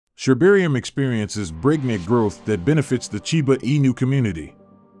Shibarium experiences breakneck growth that benefits the Shiba Inu community.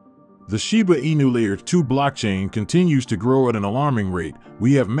 The Shiba Inu Layer 2 blockchain continues to grow at an alarming rate.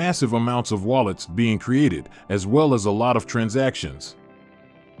 We have massive amounts of wallets being created, as well as a lot of transactions.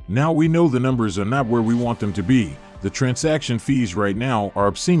 Now we know the numbers are not where we want them to be. The transaction fees right now are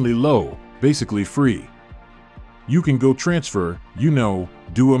obscenely low, basically free. You can go transfer,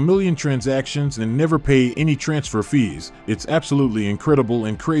 do 1 million transactions and never pay any transfer fees. It's absolutely incredible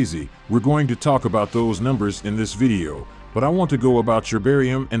and crazy. We're going to talk about those numbers in this video, but I want to go about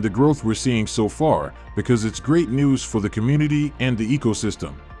Shibarium and the growth we're seeing so far, because it's great news for the community and the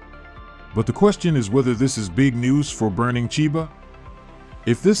ecosystem. But the question is whether this is big news for burning Shiba?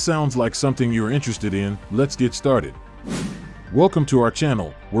 If this sounds like something you're interested in, let's get started. Welcome to our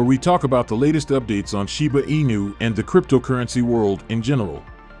channel, where we talk about the latest updates on Shiba Inu and the cryptocurrency world in general.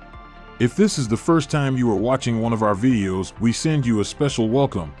 If this is the first time you are watching one of our videos, we send you a special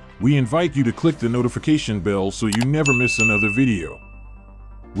welcome. We invite you to click the notification bell so you never miss another video.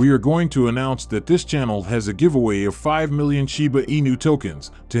 We are going to announce that this channel has a giveaway of 5 million Shiba Inu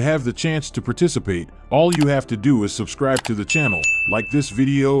tokens. To have the chance to participate, all you have to do is subscribe to the channel, like this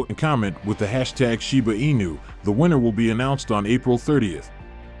video and comment with the hashtag Shiba Inu. The winner will be announced on April 30th.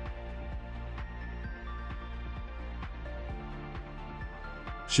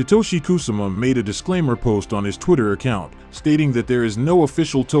 Satoshi Kusama made a disclaimer post on his Twitter account, stating that there is no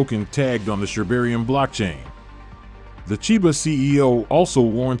official token tagged on the Shibarium blockchain. The Shiba CEO also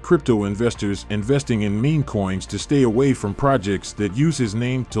warned crypto investors investing in meme coins to stay away from projects that use his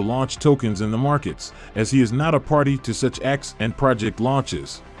name to launch tokens in the markets, as he is not a party to such acts and project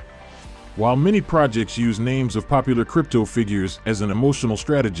launches. While many projects use names of popular crypto figures as an emotional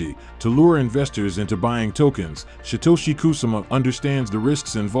strategy to lure investors into buying tokens, Satoshi Kusama understands the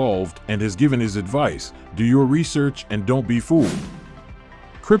risks involved and has given his advice: do your research and don't be fooled.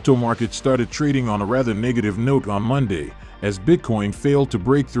 Crypto markets started trading on a rather negative note on Monday, as Bitcoin failed to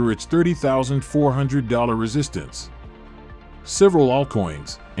break through its $30,400 resistance. Several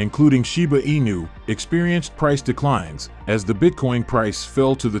altcoins, including Shiba Inu, experienced price declines, as the Bitcoin price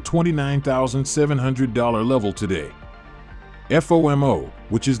fell to the $29,700 level today. FOMO,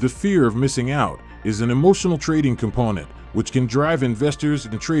 which is the fear of missing out, is an emotional trading component which can drive investors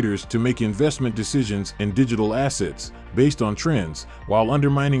and traders to make investment decisions in digital assets based on trends, while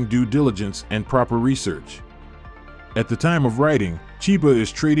undermining due diligence and proper research. At the time of writing, Shiba is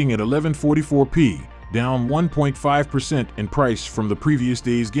trading at 1144p, down 1.5% in price from the previous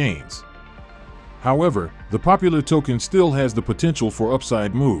day's gains. However, the popular token still has the potential for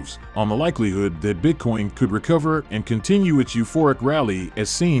upside moves, on the likelihood that Bitcoin could recover and continue its euphoric rally as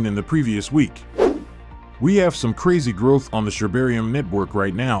seen in the previous week. We have some crazy growth on the Shibarium network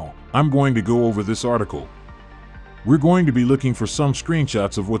right now. I'm going to go over this article. We're going to be looking for some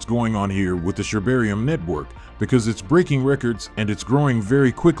screenshots of what's going on here with the Shibarium network, because it's breaking records and it's growing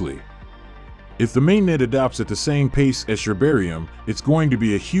very quickly. If the mainnet adopts at the same pace as Shibarium, it's going to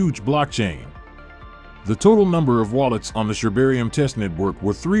be a huge blockchain. The total number of wallets on the Shibarium test network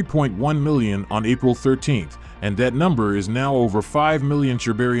were 3.1 million on April 13th, and that number is now over 5 million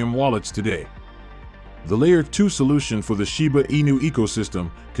Shibarium wallets today. The Layer 2 solution for the Shiba Inu ecosystem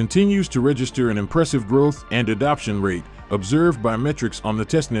continues to register an impressive growth and adoption rate observed by metrics on the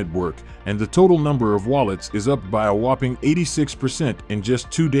test network, and the total number of wallets is up by a whopping 86% in just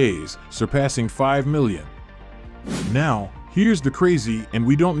 2 days, surpassing 5 million. Now, here's the crazy, and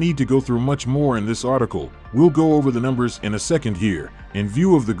we don't need to go through much more in this article. We'll go over the numbers in a second here. In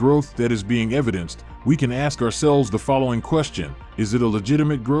view of the growth that is being evidenced, we can ask ourselves the following question: is it a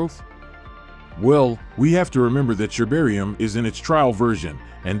legitimate growth? Well, we have to remember that Shibarium is in its trial version,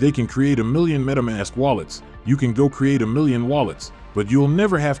 and they can create 1 million MetaMask wallets. You can go create 1 million wallets, but you'll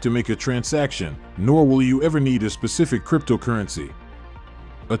never have to make a transaction, nor will you ever need a specific cryptocurrency.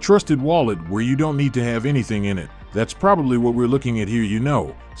 A trusted wallet where you don't need to have anything in it. That's probably what we're looking at here,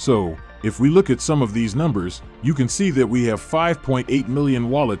 So, if we look at some of these numbers, you can see that we have 5.8 million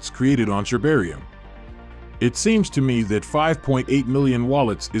wallets created on Shibarium. It seems to me that 5.8 million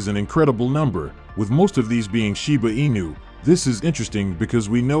wallets is an incredible number, with most of these being Shiba Inu. This is interesting because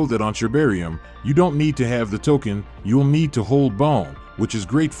we know that on Shibarium, you don't need to have the token, you'll need to hold BONE, which is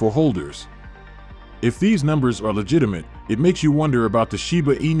great for holders. If these numbers are legitimate, it makes you wonder about the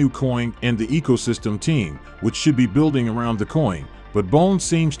Shiba Inu coin and the ecosystem team, which should be building around the coin, but BONE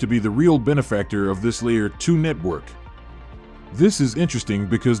seems to be the real benefactor of this Layer 2 network. This is interesting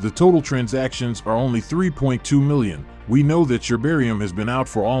because the total transactions are only 3.2 million. We know that Shibarium has been out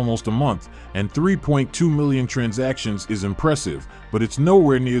for almost a month, and 3.2 million transactions is impressive, but it's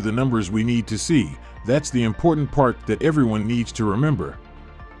nowhere near the numbers we need to see. That's the important part that everyone needs to remember.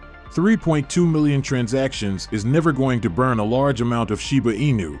 3.2 million transactions is never going to burn a large amount of Shiba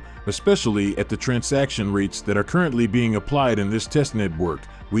Inu, especially at the transaction rates that are currently being applied in this test network.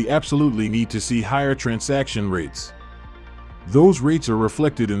 We absolutely need to see higher transaction rates. Those rates are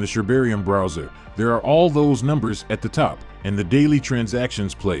reflected in the Shibarium browser. There are all those numbers at the top and the daily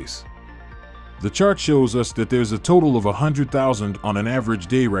transactions place. The chart shows us that there's a total of 100,000 on an average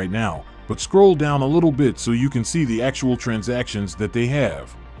day right now, but scroll down a little bit so you can see the actual transactions that they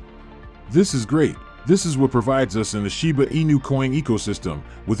have. This is great. This is what provides us in the Shiba Inu coin ecosystem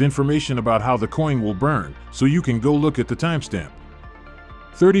with information about how the coin will burn, so you can go look at the timestamp.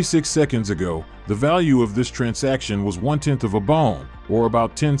 36 seconds ago, the value of this transaction was 1/10 of a bone, or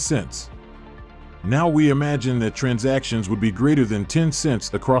about 10 cents. Now we imagine that transactions would be greater than 10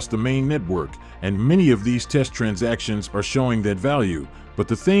 cents across the main network, and many of these test transactions are showing that value, but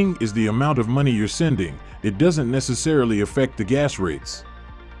the thing is the amount of money you're sending. It doesn't necessarily affect the gas rates.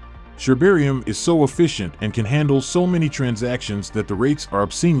 Shibarium is so efficient and can handle so many transactions that the rates are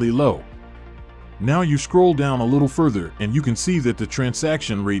obscenely low. Now you scroll down a little further and you can see that the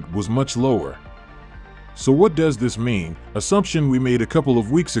transaction rate was much lower. So what does this mean? Assumption we made a couple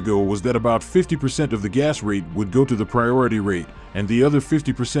of weeks ago was that about 50% of the gas rate would go to the priority rate, and the other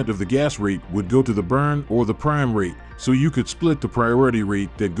 50% of the gas rate would go to the burn or the prime rate. So you could split the priority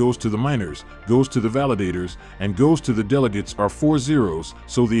rate that goes to the miners, goes to the validators, and goes to the delegates are 4 zeros,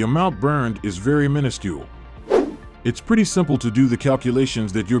 so the amount burned is very minuscule. It's pretty simple to do the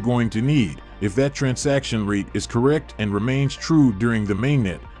calculations that you're going to need. If that transaction rate is correct and remains true during the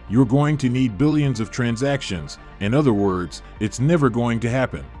mainnet, you're going to need billions of transactions. In other words, it's never going to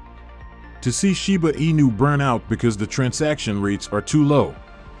happen. To see Shiba Inu burn out because the transaction rates are too low.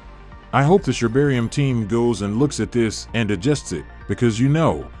 I hope the Shibarium team goes and looks at this and adjusts it, because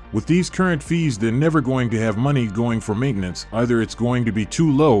with these current fees they're never going to have money going for maintenance. Either it's going to be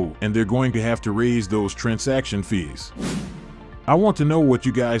too low and they're going to have to raise those transaction fees. I want to know what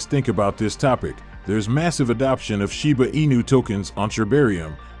you guys think about this topic. There's massive adoption of Shiba Inu tokens on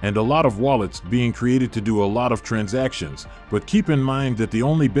Shibarium and a lot of wallets being created to do a lot of transactions, but keep in mind that the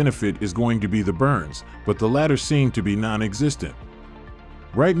only benefit is going to be the burns, but the latter seem to be non-existent.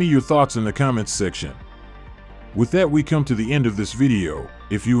 Write me your thoughts in the comments section. With that, we come to the end of this video.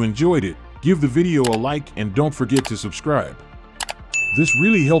 If you enjoyed it, give the video a like and don't forget to subscribe. This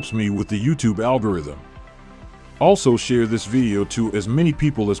really helps me with the YouTube algorithm. Also share this video to as many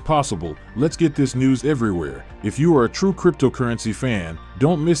people as possible. Let's get this news everywhere. If you are a true cryptocurrency fan,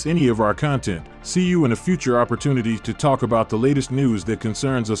 don't miss any of our content. See you in a future opportunity to talk about the latest news that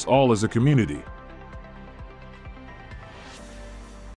concerns us all as a community.